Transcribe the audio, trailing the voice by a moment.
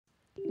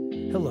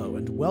Hello,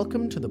 and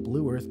welcome to the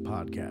Blue Earth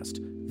Podcast.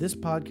 This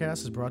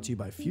podcast is brought to you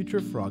by Future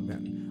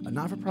Frogmen, a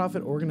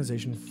not-for-profit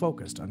organization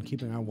focused on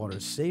keeping our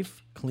waters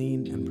safe,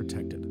 clean, and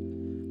protected.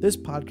 This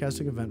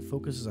podcasting event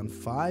focuses on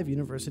 5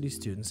 university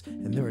students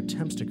and their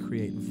attempts to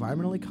create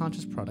environmentally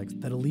conscious products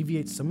that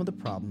alleviate some of the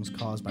problems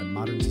caused by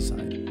modern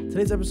society.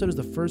 Today's episode is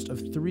the first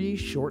of 3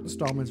 short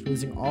installments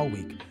releasing all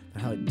week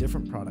that highlight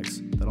different products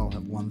that all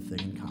have one thing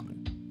in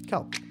common: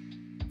 kelp.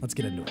 Let's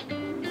get into it.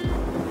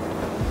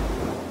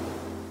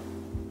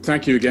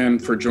 Thank you again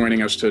for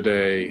joining us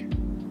today.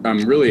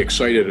 I'm really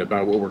excited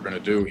about what we're going to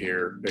do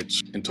here.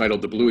 It's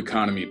entitled The Blue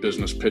Economy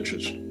Business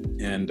Pitches.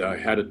 And I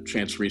had a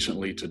chance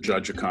recently to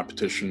judge a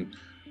competition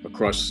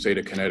across the state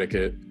of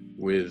Connecticut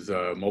with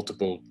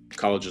multiple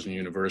colleges and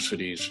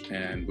universities,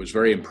 and was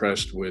very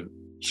impressed with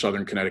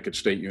Southern Connecticut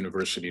State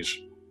University's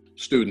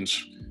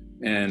students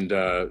and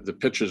the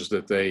pitches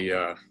that they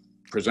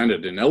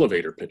presented in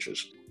elevator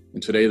pitches.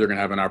 And today they're going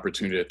to have an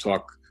opportunity to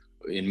talk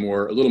in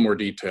a little more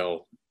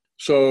detail.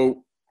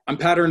 So I'm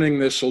patterning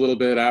this a little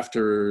bit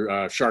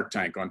after Shark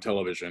Tank on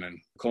television and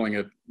calling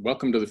it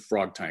Welcome to the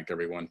Frog Tank,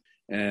 everyone.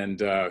 And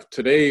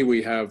today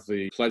we have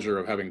the pleasure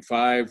of having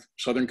 5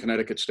 Southern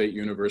Connecticut State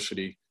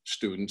University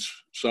students.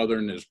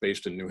 Southern is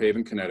based in New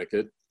Haven,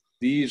 Connecticut.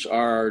 These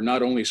are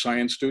not only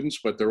science students,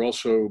 but they're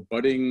also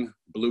budding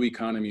blue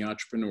economy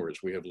entrepreneurs.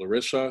 We have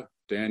Larissa,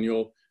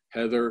 Daniel,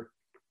 Heather,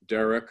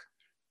 Derek,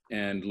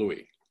 and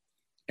Louis.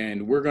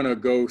 And we're going to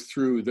go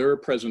through their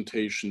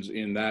presentations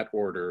in that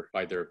order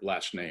by their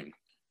last name.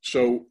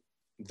 So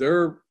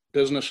their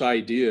business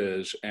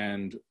ideas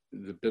and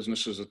the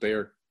businesses that they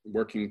are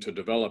working to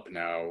develop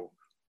now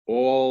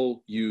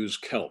all use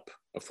kelp,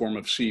 a form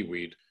of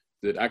seaweed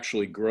that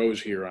actually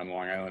grows here on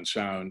Long Island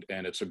Sound,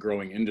 and it's a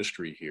growing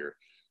industry here.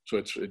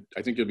 So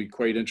I think you'll be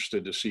quite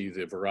interested to see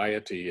the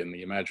variety and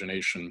the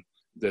imagination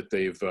that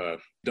they've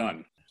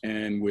done.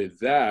 And with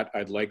that,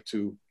 I'd like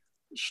to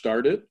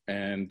start it,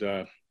 and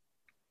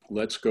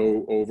let's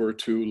go over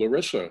to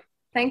Larissa.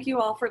 Thank you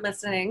all for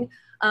listening.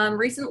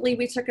 Recently,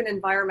 we took an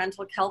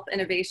environmental kelp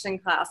innovation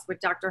class with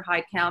Dr.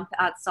 Heidkamp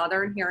at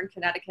Southern here in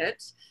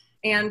Connecticut.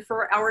 And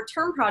for our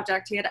term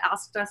project, he had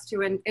asked us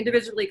to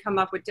individually come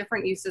up with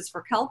different uses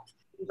for kelp,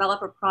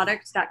 develop a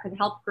product that could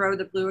help grow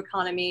the blue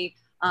economy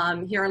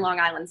here in Long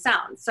Island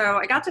Sound. So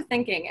I got to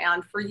thinking,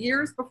 and for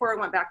years before I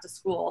went back to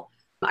school,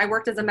 I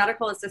worked as a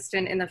medical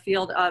assistant in the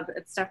field of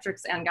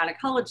obstetrics and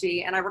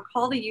gynecology, and I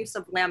recall the use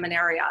of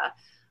laminaria,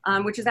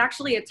 which is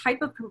actually a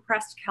type of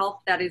compressed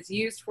kelp that is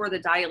used for the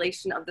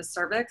dilation of the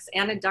cervix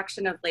and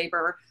induction of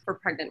labor for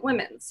pregnant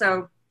women.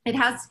 So it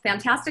has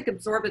fantastic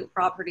absorbent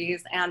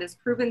properties and is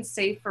proven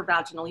safe for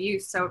vaginal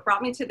use. So it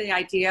brought me to the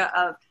idea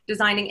of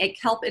designing a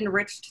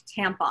kelp-enriched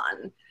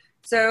tampon.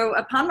 So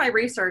upon my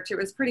research, it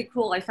was pretty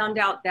cool. I found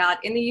out that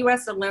in the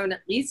US alone,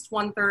 at least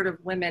 1/3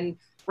 of women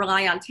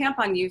rely on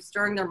tampon use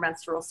during their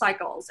menstrual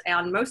cycles.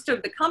 And most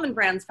of the common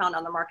brands found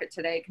on the market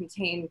today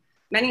contain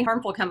many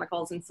harmful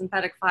chemicals and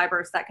synthetic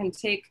fibers that can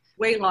take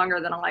way longer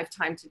than a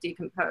lifetime to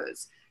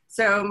decompose.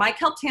 So my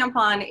kelp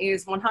tampon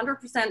is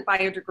 100%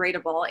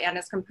 biodegradable and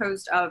is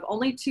composed of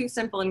only 2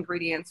 simple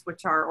ingredients,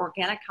 which are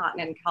organic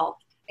cotton and kelp.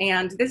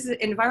 And this is an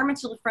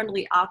environmentally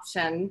friendly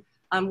option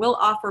will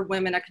offer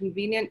women a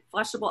convenient,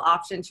 flushable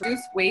option to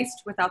reduce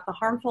waste without the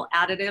harmful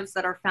additives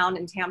that are found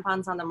in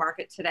tampons on the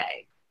market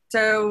today.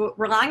 So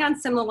relying on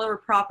similar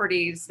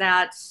properties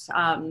that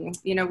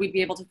we'd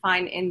be able to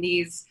find in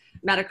these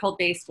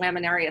medical-based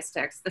laminaria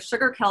sticks, the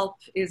sugar kelp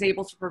is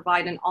able to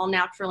provide an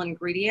all-natural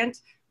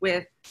ingredient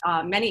with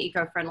many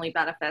eco-friendly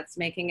benefits,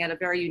 making it a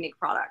very unique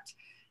product.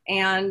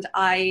 And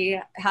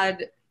I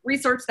had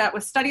research that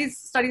with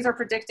studies are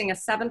predicting a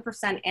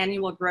 7%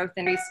 annual growth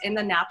increase in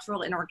the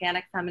natural and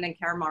organic feminine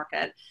care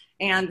market.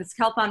 And this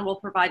kelpon will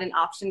provide an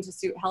option to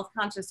suit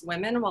health-conscious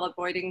women while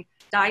avoiding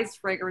dyes,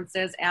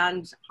 fragrances,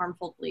 and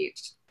harmful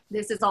bleach.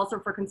 This is also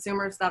for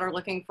consumers that are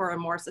looking for a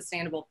more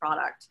sustainable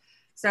product.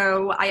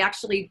 So I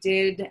actually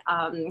did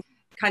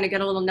kind of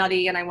get a little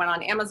nutty, and I went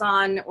on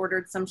Amazon,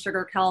 ordered some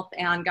sugar kelp,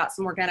 and got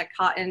some organic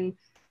cotton.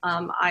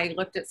 I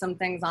looked at some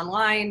things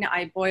online,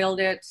 I boiled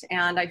it,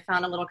 and I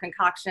found a little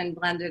concoction,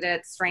 blended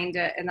it, strained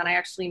it, and then I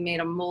actually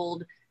made a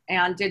mold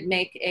and did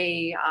make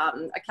a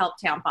kelp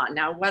tampon.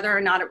 Now, whether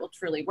or not it will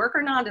truly work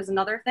or not is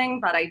another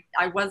thing, but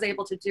I was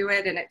able to do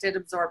it, and it did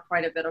absorb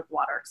quite a bit of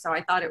water. So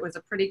I thought it was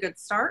a pretty good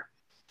start.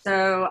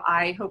 So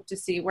I hope to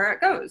see where it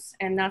goes.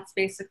 And that's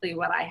basically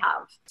what I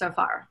have so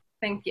far.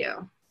 Thank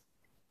you.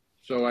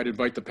 So I'd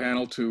invite the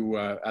panel to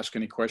ask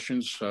any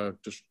questions.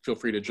 Just feel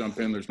free to jump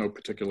in. There's no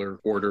particular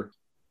order.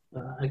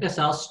 I guess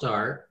I'll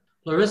start.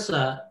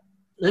 Larissa,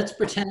 let's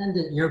pretend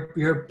that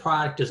your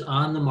product is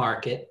on the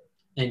market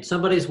and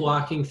somebody's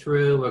walking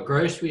through a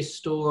grocery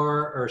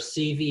store or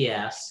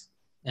CVS,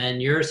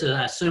 and yours,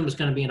 I assume, is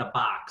going to be in a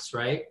box,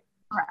 right?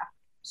 Correct.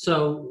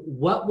 So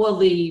what will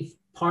the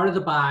part of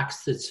the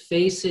box that's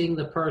facing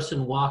the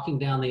person walking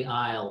down the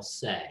aisle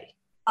say?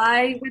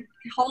 I would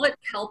call it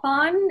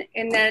kelpon,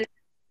 and then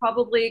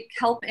probably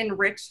kelp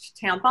enriched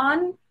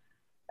tampon.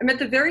 I'm at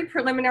the very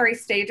preliminary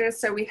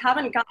stages, so we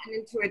haven't gotten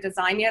into a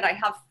design yet. I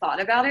have thought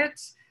about it.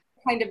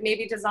 kind of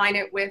maybe design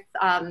it with,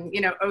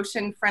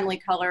 ocean-friendly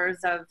colors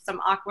of some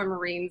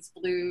aquamarines,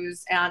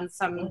 blues, and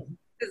some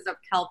pieces of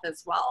kelp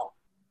as well.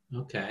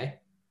 Okay.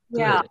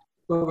 Yeah. Good.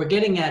 What we're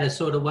getting at is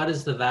sort of what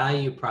is the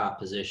value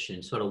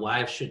proposition? Sort of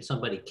why should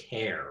somebody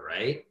care,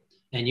 right?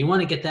 And you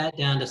want to get that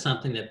down to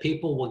something that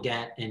people will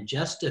get in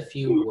just a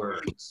few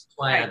words. That's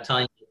why I'm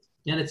telling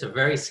you, and it's a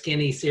very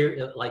skinny,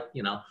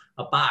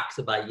 a box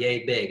about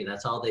yay big, and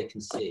that's all they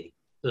can see.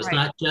 So it's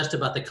not just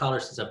about the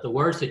colors and stuff. The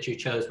words that you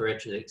chose were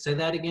interesting. Say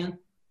that again.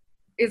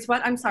 Is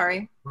what? I'm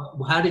sorry.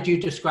 How did you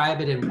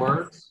describe it in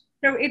words?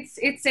 So it's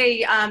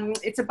a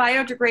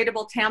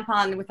biodegradable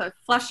tampon with a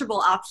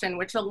flushable option,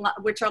 which a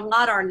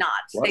lot are not.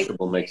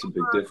 Flushable makes a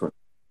big difference.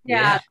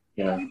 Yeah.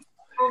 Yeah.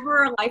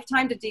 Over a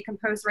lifetime to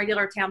decompose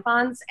regular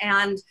tampons,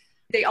 and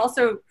they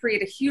also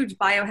create a huge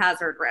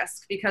biohazard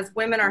risk because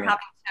women are having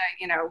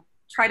to,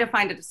 try to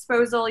find a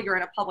disposal. You're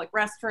in a public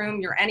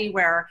restroom. You're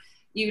anywhere.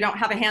 You don't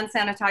have a hand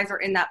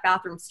sanitizer in that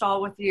bathroom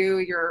stall with you.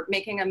 You're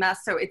making a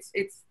mess. So it's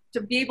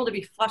to be able to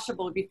be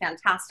flushable would be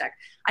fantastic.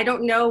 I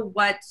don't know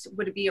what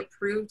would be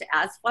approved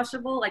as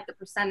flushable, like the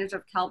percentage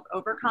of kelp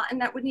over cotton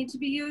that would need to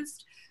be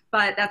used.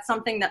 But that's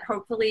something that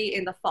hopefully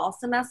in the fall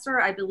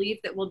semester, I believe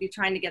that we'll be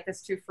trying to get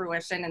this to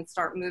fruition and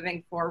start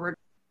moving forward.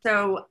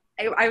 So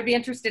I would be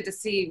interested to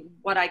see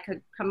what I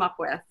could come up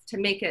with to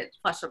make it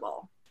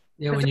flushable.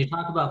 Yeah, when you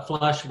talk about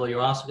flushable,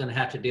 you're also going to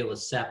have to deal with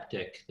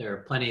septic. There are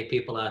plenty of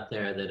people out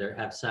there that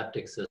have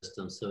septic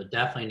systems, so it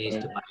definitely needs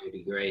to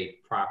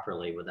biodegrade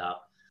properly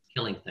without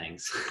killing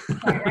things.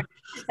 Right.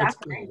 That's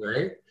Exactly. cool,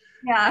 right?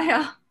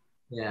 Yeah.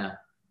 Yeah.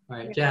 All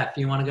right, Jeff,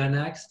 you want to go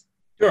next?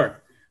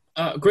 Sure.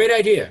 Great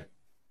idea.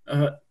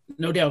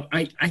 No doubt.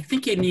 I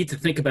think you need to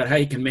think about how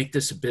you can make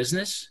this a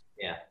business.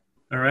 Yeah.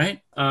 All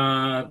right.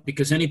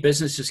 Because any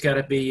business has got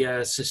to be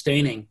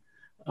sustaining,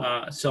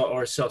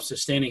 or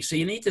self-sustaining. So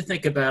you need to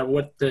think about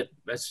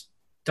as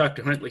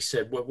Dr. Huntley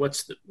said,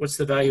 what's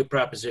the value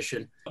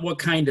proposition? What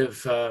kind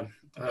of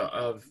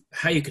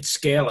how you could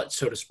scale it,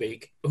 so to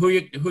speak. Who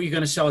you're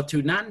going to sell it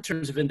to, not in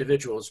terms of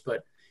individuals,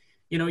 but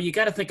you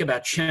got to think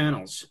about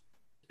channels.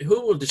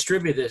 Who will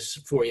distribute this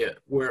for you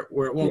where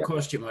it won't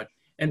cost you much?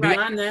 And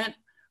beyond that,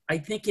 I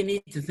think you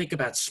need to think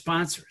about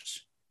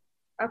sponsors.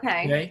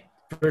 Okay.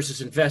 Versus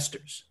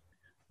investors.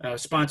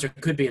 Sponsor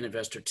could be an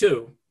investor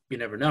too. You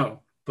never know.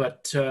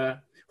 But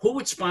who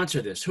would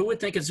sponsor this? Who would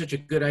think it's such a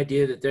good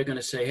idea that they're going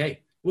to say,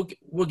 "Hey,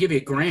 we'll give you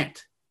a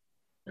grant.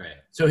 Right.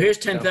 So here's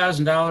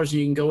 $10,000, and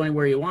you can go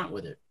anywhere you want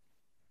with it."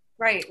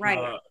 Right.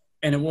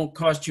 And it won't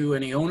cost you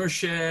any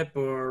ownership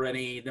or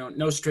any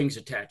no strings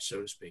attached,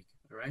 so to speak.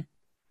 All right.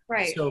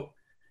 Right. So,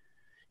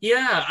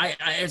 yeah,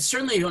 it's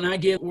certainly an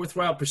idea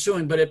worthwhile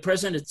pursuing. But at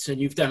present, and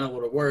you've done a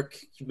little work.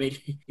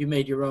 You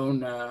made your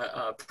own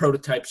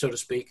prototype, so to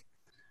speak.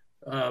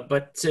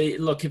 But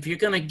look, if you're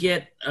going to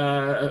get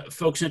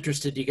folks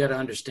interested, you got to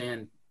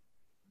understand.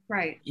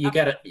 Right. You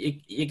got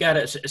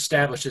to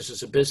establish this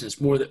as a business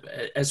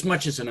as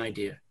much as an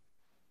idea.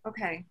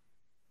 Okay.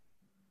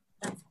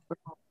 All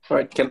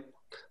right.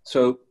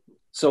 So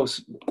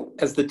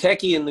as the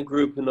techie in the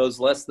group who knows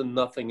less than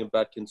nothing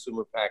about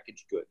consumer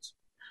packaged goods,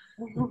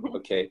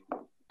 okay,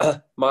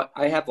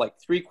 I have like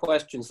 3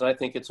 questions, and I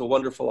think it's a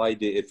wonderful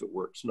idea if it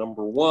works.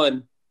 Number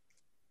one,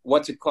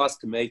 what's it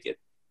cost to make it?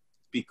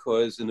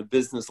 Because in a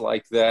business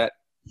like that,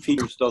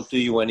 features don't do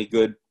you any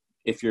good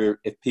if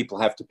people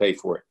have to pay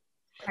for it.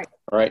 Right.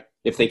 All right.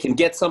 If they can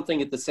get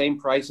something at the same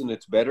price and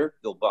it's better,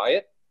 they'll buy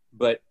it.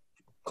 But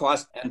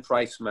cost and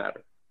price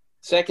matter.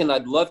 Second,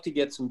 I'd love to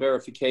get some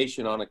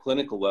verification on a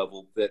clinical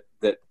level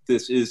that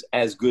this is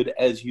as good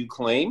as you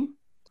claim.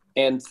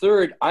 And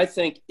third, I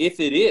think if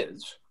it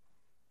is,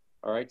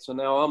 all right, so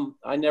now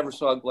I never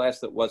saw a glass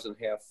that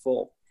wasn't half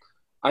full.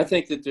 I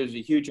think that there's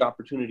a huge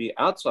opportunity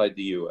outside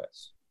the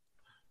U.S.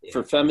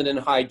 for feminine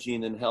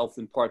hygiene and health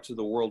in parts of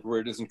the world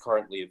where it isn't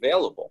currently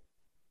available.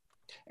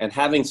 And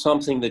having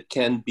something that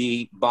can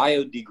be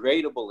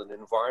biodegradable in an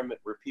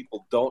environment where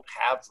people don't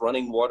have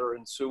running water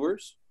and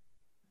sewers,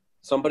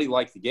 somebody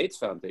like the Gates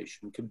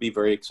Foundation could be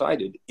very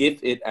excited if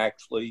it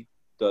actually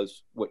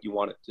does what you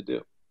want it to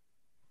do.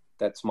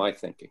 That's my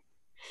thinking.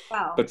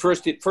 Wow. But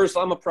first,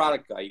 I'm a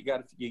product guy.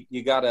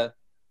 You gotta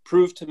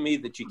prove to me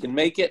that you can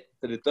make it,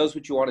 that it does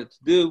what you want it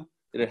to do,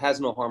 that it has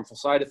no harmful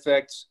side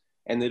effects,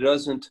 and that it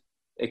isn't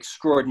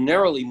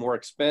extraordinarily more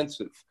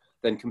expensive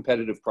than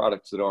competitive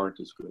products that aren't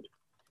as good.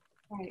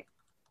 Right.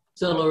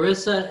 So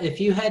Larissa, if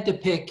you had to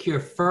pick your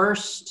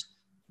first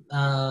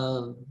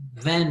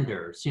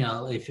vendors,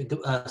 if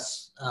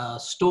a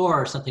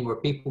store or something where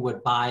people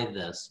would buy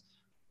this,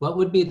 what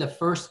would be the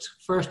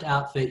first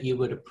outfit you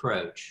would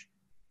approach?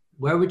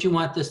 Where would you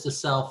want this to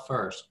sell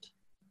first?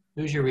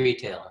 Who's your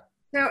retailer?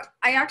 So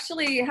I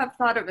actually have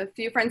thought of a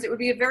few friends. It would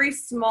be a very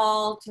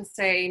small, to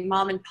say,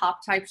 mom and pop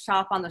type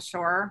shop on the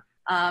shore.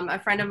 A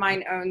friend of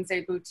mine owns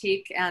a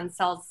boutique and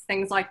sells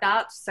things like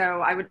that.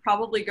 So I would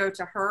probably go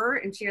to her,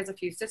 and she has a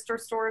few sister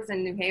stores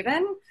in New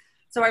Haven.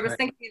 So I was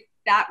thinking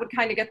that would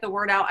kind of get the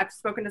word out. I've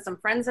spoken to some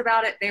friends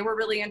about it. They were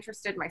really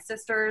interested, my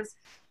sisters.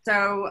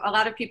 So a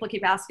lot of people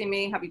keep asking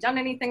me, have you done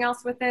anything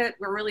else with it?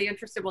 We're really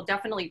interested. We'll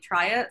definitely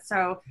try it.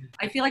 So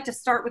I feel like to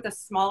start with a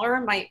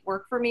smaller might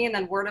work for me, and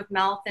then word of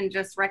mouth and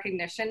just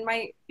recognition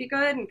might be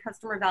good, and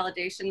customer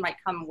validation might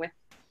come with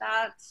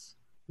that.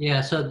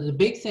 Yeah, so the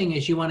big thing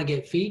is you want to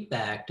get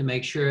feedback to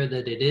make sure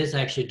that it is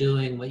actually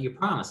doing what you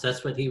promised.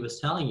 That's what he was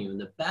telling you. And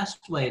the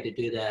best way to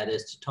do that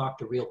is to talk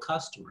to real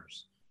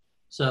customers.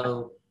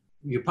 So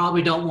you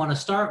probably don't want to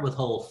start with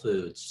Whole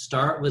Foods.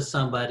 Start with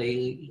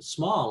somebody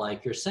small,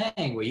 like you're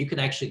saying, where you could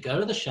actually go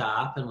to the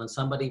shop, and when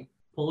somebody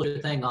pulls your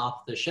thing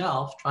off the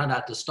shelf, try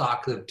not to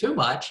stalk them too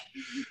much,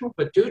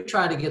 but do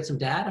try to get some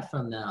data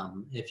from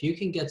them. If you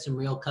can get some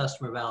real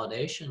customer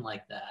validation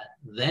like that,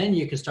 then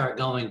you can start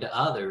going to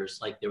others.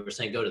 Like they were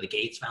saying, go to the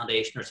Gates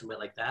Foundation or something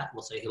like that.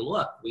 We'll say, hey,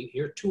 look,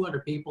 here are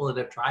 200 people that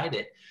have tried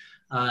it.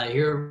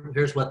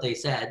 Here's what they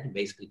said,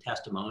 basically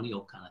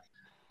testimonial kind of.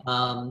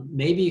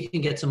 Maybe you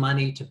can get some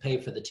money to pay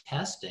for the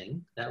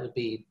testing. That would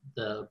be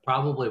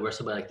probably where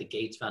somebody like the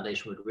Gates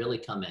Foundation would really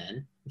come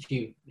in. If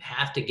you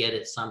have to get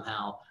it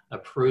somehow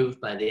approved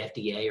by the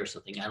FDA or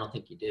something, I don't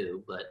think you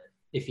do, but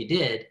if you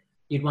did,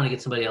 you'd want to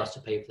get somebody else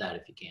to pay for that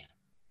if you can.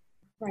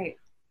 Right.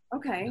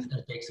 Okay. It's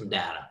going to take some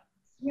data.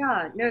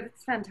 Yeah, no,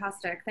 that's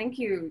fantastic. Thank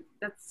you.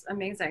 That's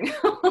amazing.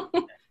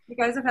 You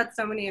guys have had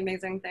so many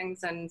amazing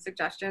things and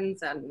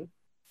suggestions, and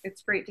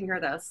it's great to hear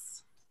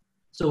this.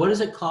 So what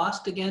does it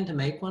cost again to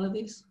make one of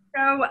these?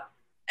 So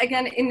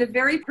again, in the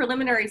very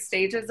preliminary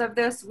stages of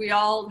this, we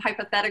all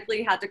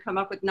hypothetically had to come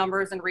up with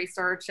numbers and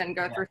research and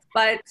go through.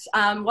 But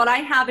what I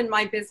have in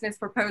my business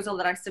proposal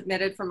that I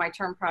submitted for my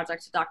term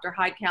project to Dr.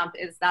 Heidkamp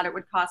is that it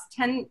would cost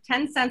 10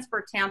 cents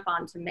per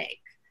tampon to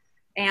make.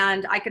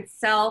 And I could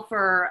sell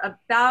for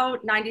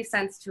about 90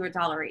 cents to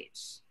 $1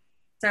 each.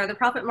 So the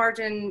profit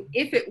margin,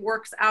 if it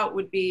works out,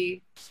 would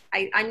be,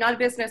 I'm not a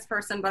business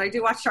person, but I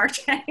do watch Shark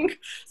Tank.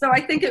 So I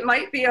think it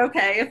might be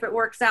okay if it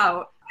works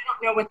out. I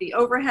don't know what the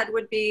overhead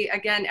would be.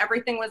 Again,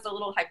 everything was a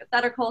little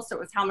hypothetical. So it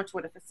was how much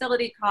would a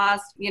facility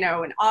cost? You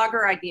know, an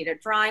auger, I'd need a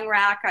drying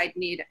rack, I'd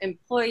need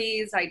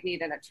employees, I'd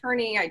need an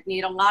attorney, I'd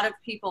need a lot of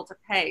people to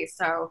pay.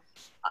 So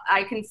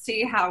I can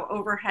see how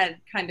overhead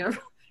kind of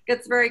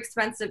gets very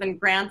expensive, and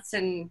grants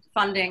and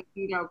funding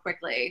can go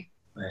quickly.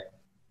 Right.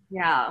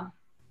 Yeah.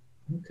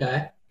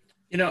 Okay.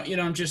 You know,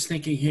 I'm just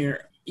thinking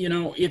here,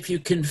 if you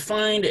can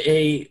find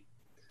a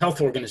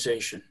health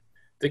organization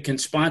that can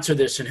sponsor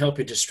this and help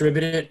you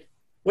distribute it,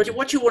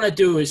 what you want to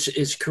do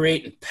is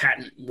create and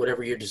patent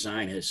whatever your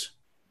design is,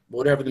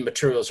 whatever the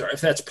materials are,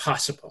 if that's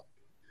possible.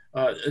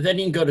 Then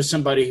you can go to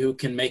somebody who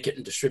can make it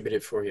and distribute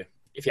it for you.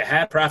 If you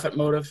have profit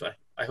motive,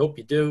 I hope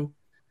you do.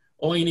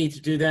 All you need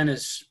to do then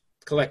is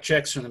collect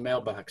checks from the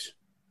mailbox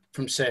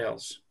from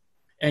sales,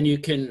 and you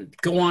can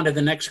go on to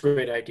the next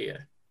great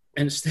idea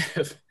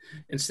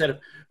instead of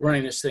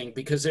running this thing,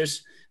 because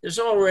there's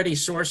already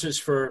sources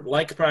for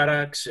like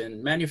products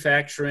and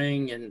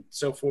manufacturing and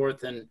so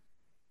forth. And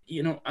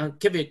I'll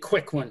give you a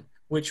quick one,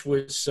 which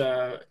was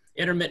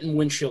intermittent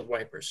windshield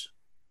wipers.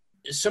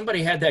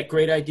 Somebody had that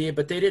great idea,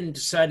 but they didn't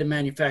decide to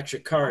manufacture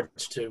cars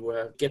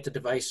to get the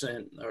device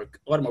in, or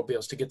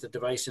automobiles to get the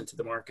device into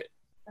the market.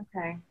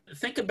 Okay.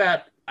 Think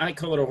about, I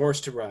call it a horse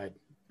to ride.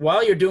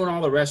 While you're doing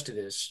all the rest of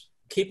this,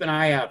 keep an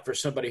eye out for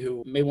somebody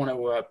who may want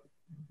to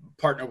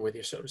partner with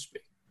you, so to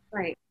speak.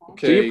 Right.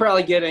 Okay. So you're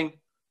probably getting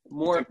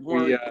more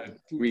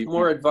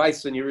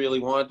advice than you really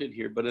wanted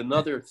here. But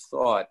another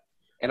thought,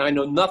 and I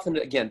know nothing,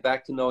 again,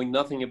 back to knowing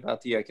nothing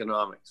about the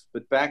economics,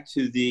 but back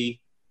to the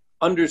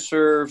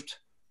underserved,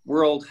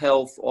 world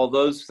health, all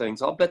those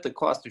things. I'll bet the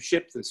cost to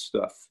ship this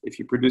stuff, if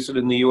you produce it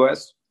in the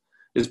US,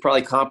 is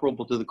probably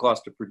comparable to the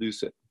cost to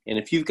produce it. And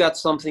if you've got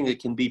something that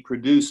can be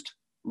produced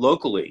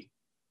locally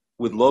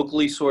with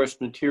locally sourced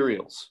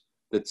materials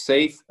that's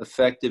safe,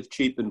 effective,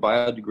 cheap, and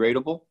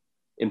biodegradable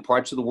in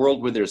parts of the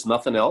world where there's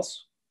nothing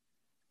else,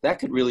 that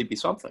could really be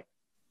something.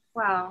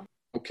 Wow.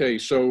 Okay,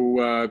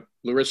 so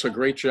Larissa,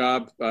 great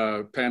job.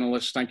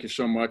 Panelists, thank you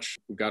so much.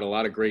 We've got a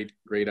lot of great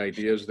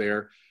ideas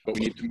there, but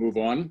we need to move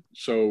on.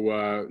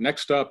 So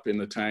next up in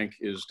the tank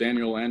is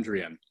Daniel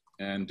Andrian.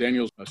 And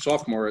Daniel's a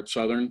sophomore at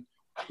Southern.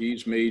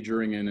 He's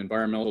majoring in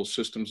environmental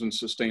systems and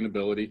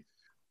sustainability,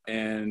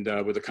 and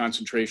with a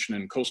concentration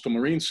in coastal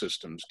marine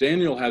systems.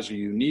 Daniel has a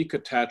unique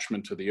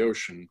attachment to the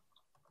ocean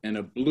and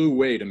a blue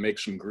way to make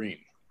some green.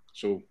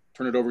 So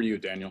turn it over to you,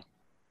 Daniel.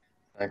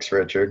 Thanks,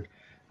 Richard.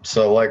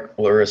 So like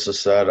Larissa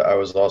said, I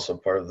was also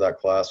part of that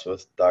class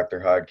with Dr.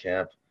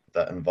 Heidkamp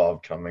that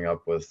involved coming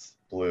up with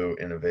blue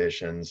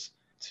innovations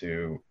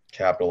to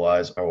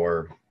capitalize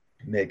or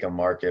make a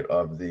market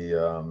of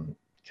the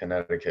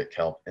Connecticut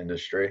kelp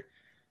industry.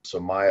 So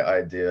my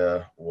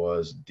idea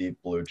was Deep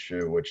Blue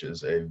Chew, which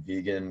is a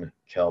vegan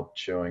kelp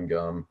chewing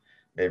gum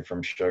made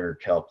from sugar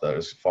kelp that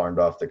is farmed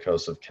off the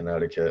coast of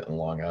Connecticut and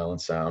Long Island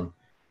Sound.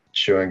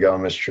 Chewing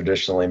gum is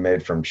traditionally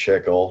made from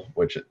chicle,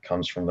 which it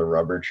comes from the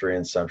rubber tree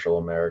in Central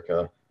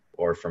America,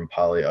 or from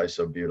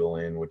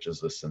polyisobutylene, which is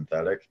the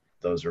synthetic.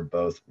 those are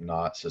both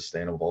not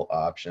sustainable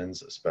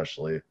options,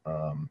 especially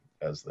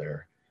as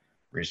their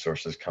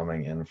resources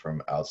coming in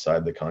from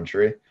outside the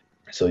country.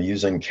 So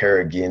using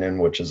carrageenan,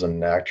 which is a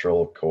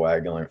natural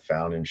coagulant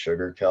found in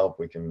sugar kelp,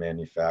 we can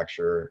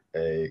manufacture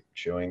a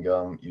chewing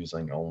gum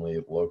using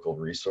only local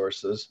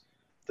resources.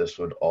 This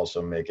would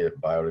also make it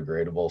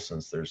biodegradable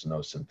since there's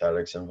no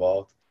synthetics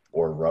involved,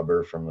 or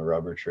rubber from the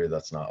rubber tree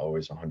that's not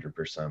always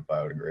 100%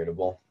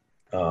 biodegradable.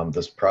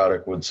 This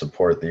product would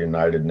support the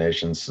United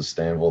Nations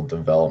Sustainable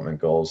Development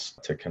Goals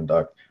to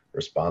conduct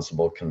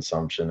responsible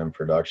consumption and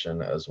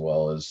production, as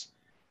well as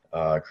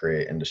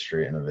create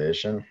industry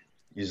innovation.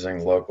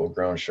 Using local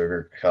grown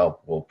sugar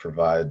kelp will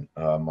provide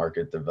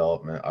market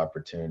development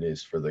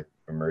opportunities for the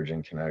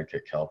emerging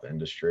Connecticut kelp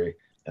industry.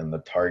 And the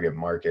target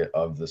market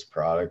of this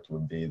product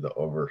would be the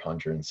over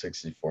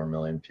 164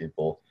 million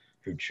people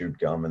who chewed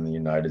gum in the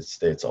United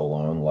States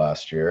alone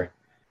last year,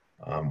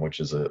 which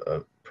is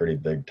a pretty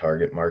big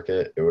target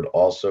market. It would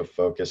also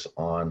focus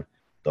on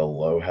the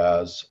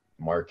LOHAS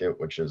market,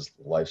 which is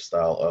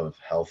lifestyle of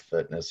health,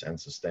 fitness, and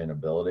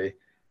sustainability.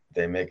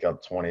 They make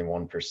up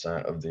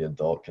 21% of the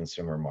adult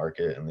consumer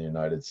market in the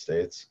United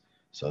States.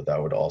 So that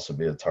would also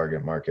be a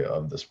target market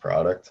of this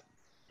product.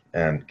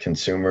 And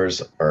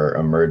consumers are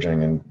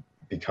emerging and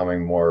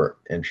becoming more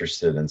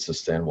interested in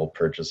sustainable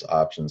purchase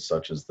options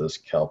such as this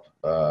kelp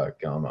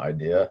gum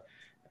idea.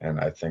 And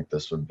I think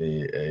this would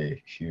be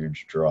a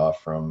huge draw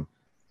from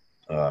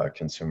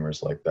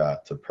consumers like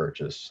that to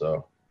purchase.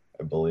 So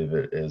I believe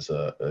it is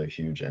a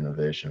huge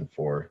innovation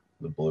for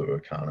the blue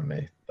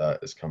economy that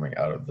is coming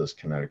out of this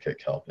Connecticut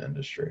kelp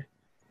industry.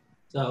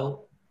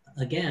 So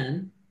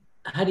again,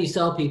 how do you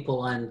sell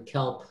people on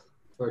kelp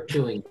for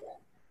chewing gum?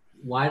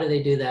 Why do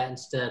they do that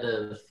instead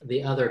of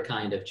the other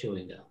kind of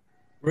chewing gum?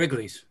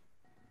 Wrigley's.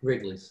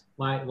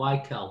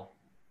 Why kelp?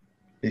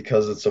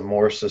 Because it's a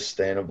more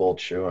sustainable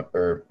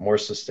more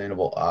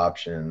sustainable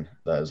option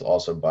that is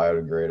also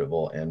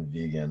biodegradable and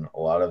vegan. A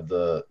lot of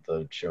the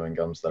chewing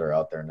gums that are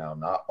out there now,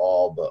 not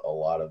all, but a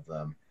lot of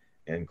them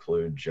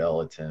include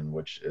gelatin,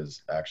 which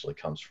is actually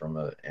comes from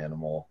an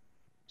animal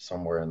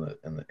somewhere in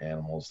the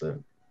animals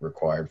that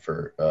required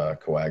for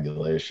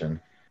coagulation.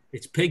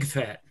 It's pig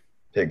fat.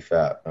 Pig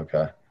fat.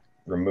 Okay.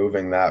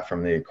 Removing that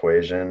from the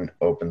equation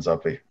opens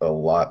up a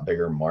lot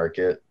bigger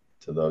market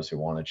to those who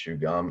want to chew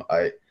gum.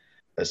 I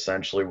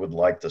essentially would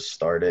like to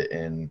start it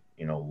in,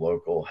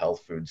 local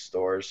health food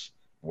stores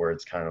where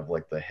it's kind of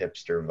like the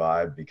hipster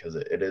vibe, because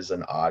it is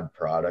an odd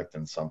product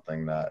and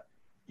something that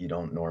you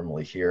don't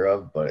normally hear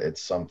of, but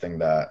it's something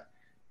that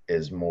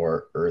is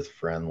more earth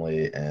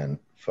friendly and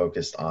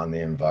focused on the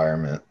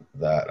environment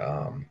that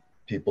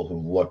people who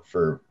look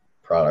for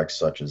products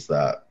such as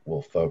that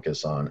will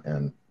focus on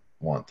and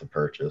want to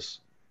purchase.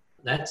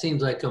 That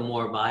seems like a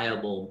more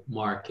viable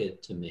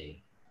market to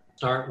me.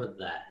 Start with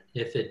that.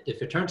 If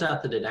it turns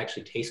out that it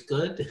actually tastes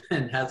good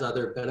and has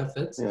other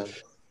benefits, yeah.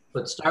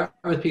 But start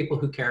with people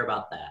who care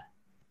about that.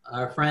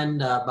 Our friend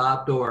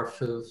Bob Dorff,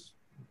 who's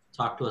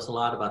talked to us a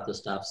lot about this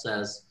stuff,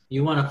 says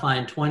you want to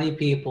find 20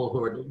 people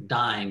who are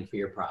dying for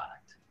your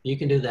product. You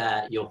can do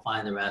that, you'll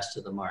find the rest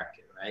of the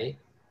market, right?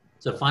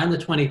 So find the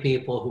 20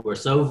 people who are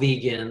so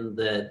vegan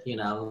that,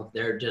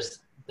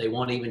 they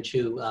won't even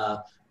chew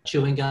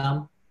chewing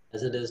gum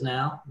as it is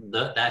now.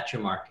 That's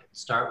your market.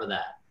 Start with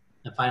that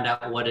and find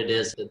out what it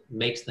is that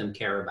makes them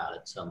care about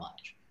it so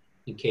much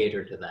and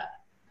cater to that.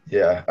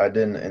 Yeah, I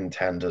didn't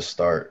intend to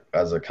start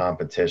as a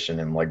competition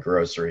in like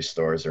grocery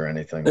stores or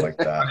anything like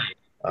that.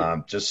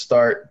 Right. Just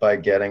start by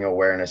getting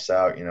awareness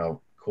out.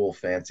 Cool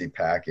fancy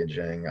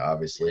packaging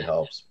obviously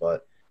helps,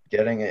 but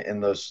getting it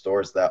in those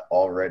stores that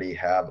already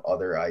have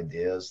other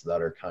ideas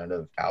that are kind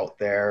of out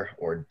there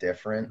or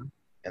different,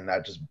 and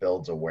that just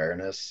builds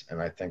awareness. And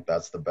I think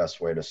that's the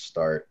best way to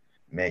start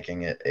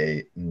making it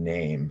a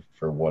name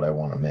for what I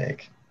want to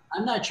make.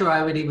 I'm not sure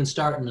I would even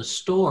start in a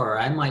store.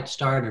 I might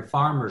start in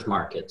farmers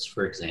markets,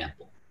 for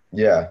example.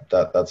 Yeah,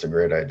 that's a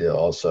great idea.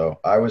 Also,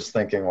 I was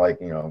thinking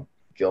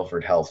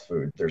Guilford Health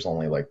Food. There's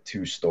only like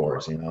 2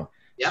 stores,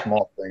 Yep.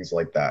 Small things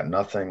like that.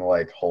 Nothing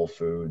like Whole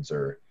Foods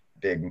or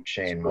big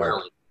chain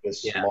markets.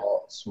 Just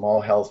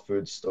small health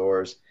food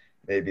stores,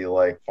 maybe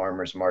like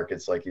farmers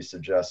markets, like you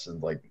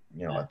suggested, like,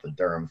 at the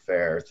Durham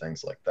Fair,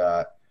 things like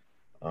that.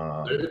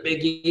 Or the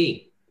Big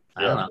E.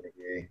 I don't know. Big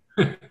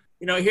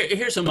E.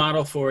 Here's a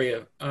model for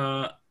you.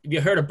 Have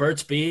you heard of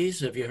Burt's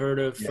Bees? Have you heard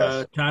of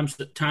Yes.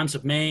 Times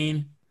of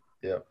Maine?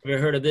 Yeah. Have you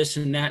heard of this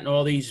and that and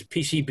all these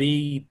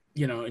PCB,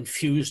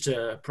 infused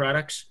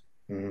products?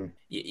 Mm-hmm.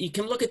 You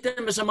can look at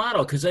them as a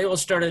model because they all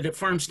started at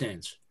farm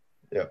stands.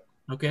 Yeah.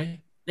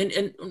 Okay.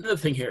 And another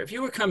thing here, if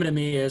you were coming to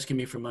me asking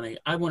me for money,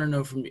 I want to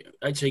know from you,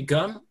 I'd say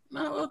gum.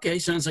 Oh, okay.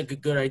 Sounds like a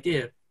good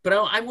idea. But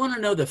I want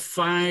to know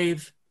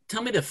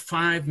tell me the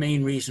 5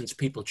 main reasons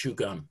people chew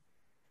gum.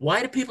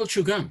 Why do people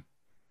chew gum?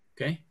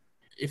 Okay.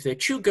 If they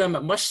chew gum,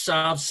 it must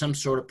solve some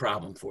sort of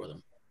problem for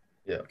them.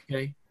 Yeah.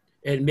 Okay.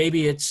 And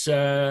maybe it's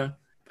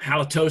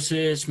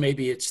halitosis,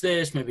 maybe it's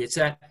this, maybe it's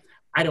that.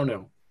 I don't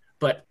know.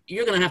 But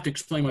you're going to have to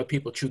explain why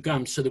people chew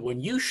gum so that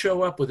when you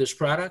show up with this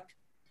product,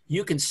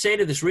 you can say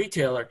to this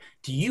retailer,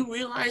 do you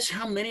realize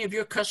how many of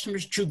your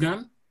customers chew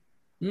gum?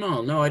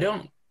 No, I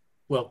don't.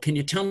 Well, can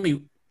you tell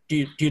me,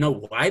 do you know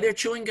why they're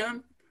chewing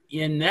gum?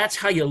 And that's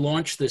how you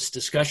launch this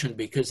discussion,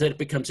 because then it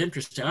becomes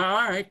interesting. Oh,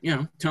 all right,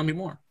 tell me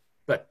more.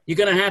 But you're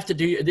going to have to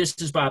do, this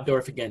is Bob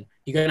Dorff again,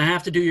 you're going to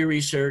have to do your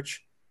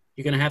research.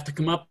 You're going to have to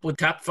come up with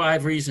top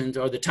 5 reasons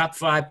or the top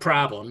 5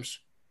 problems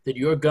that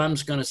your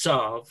gum's going to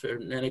solve.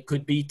 And it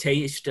could be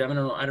taste, I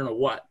don't know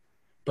what.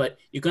 But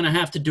you're going to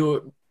have to do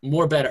it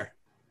more better,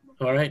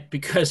 all right?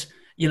 Because,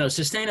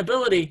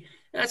 sustainability,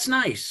 that's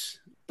nice.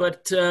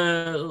 But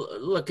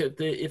look,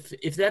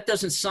 if that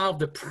doesn't solve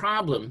the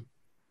problem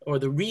or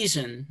the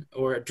reason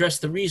or address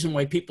the reason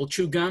why people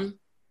chew gum,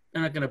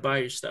 they're not going to buy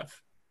your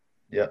stuff.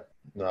 Yeah,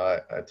 no,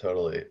 I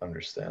totally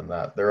understand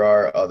that. There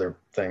are other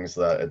things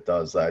that it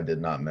does that I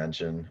did not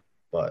mention,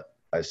 but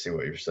I see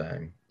what you're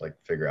saying. Like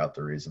figure out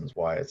the reasons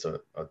why it's a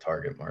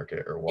target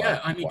market or why.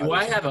 Yeah, I mean, do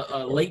I have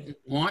a latent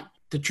want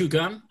to chew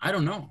gum? I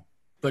don't know.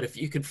 But if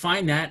you could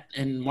find that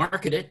and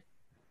market it,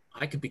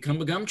 I could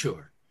become a gum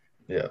chewer.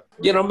 Yeah.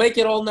 Make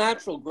it all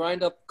natural.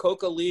 Grind up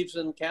coca leaves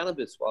and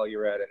cannabis while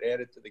you're at it. Add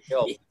it to the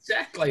kelp.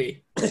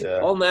 Exactly. Yeah.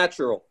 All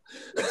natural.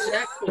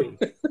 Exactly.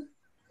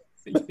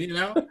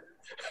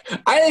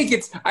 I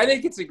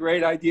think it's a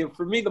great idea.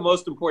 For me, the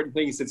most important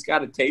thing is it's got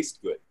to taste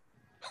good.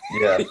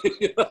 Yeah.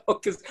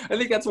 Because I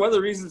think that's one of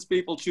the reasons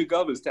people chew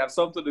gum is to have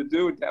something to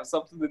do and to have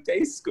something that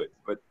tastes good.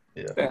 But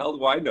the hell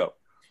do I know?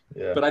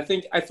 Yeah. But I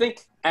think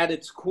at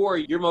its core,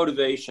 your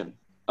motivation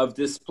of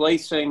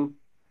displacing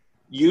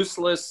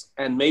useless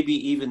and maybe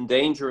even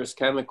dangerous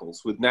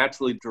chemicals with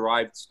naturally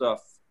derived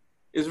stuff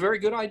is a very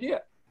good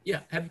idea. Yeah.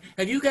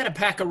 Have you got a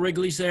pack of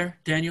Wrigley's there,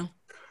 Daniel?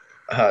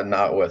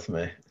 Not with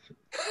me.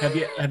 Have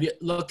you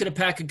looked at a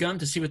pack of gum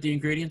to see what the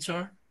ingredients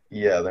are?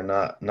 Yeah, they're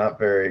not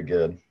very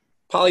good.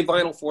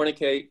 Polyvinyl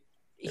fornicate.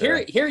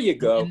 Here you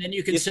go. And then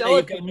you can sell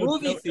it to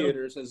movie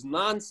theaters as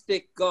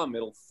non-stick gum.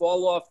 It'll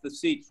fall off the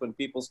seats when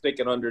people stick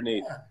it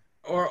underneath. Yeah.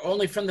 Or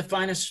only from the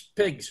finest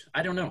pigs.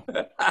 I don't know.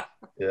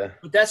 Yeah.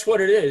 But that's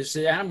what it is.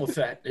 The animal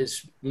fat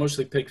is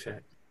mostly pig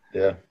fat.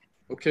 Yeah.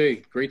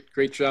 Okay,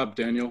 great job,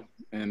 Daniel.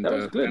 And That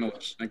was good.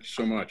 panelists, thank you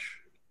so much.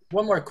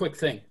 One more quick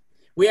thing.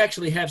 We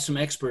actually have some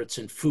experts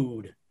in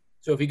food.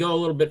 So if you go a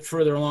little bit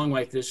further along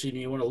like this and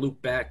you want to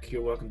loop back,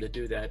 you're welcome to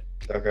do that.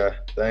 Okay.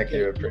 Thank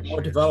you. Appreciate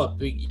More it.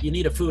 developed. You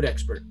need a food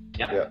expert.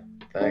 Yeah.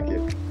 Thank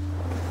you.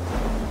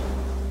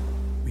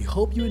 We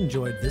hope you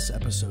enjoyed this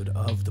episode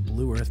of the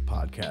Blue Earth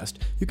Podcast.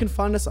 You can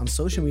find us on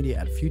social media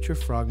at Future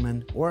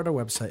Frogmen or at our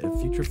website at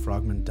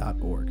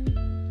futurefrogmen.org.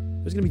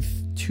 There's going to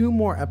be 2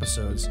 more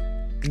episodes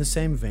in the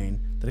same vein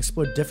that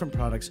explore different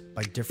products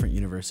by different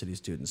university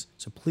students.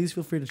 So please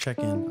feel free to check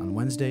in on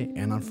Wednesday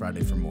and on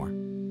Friday for more.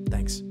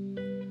 Thanks.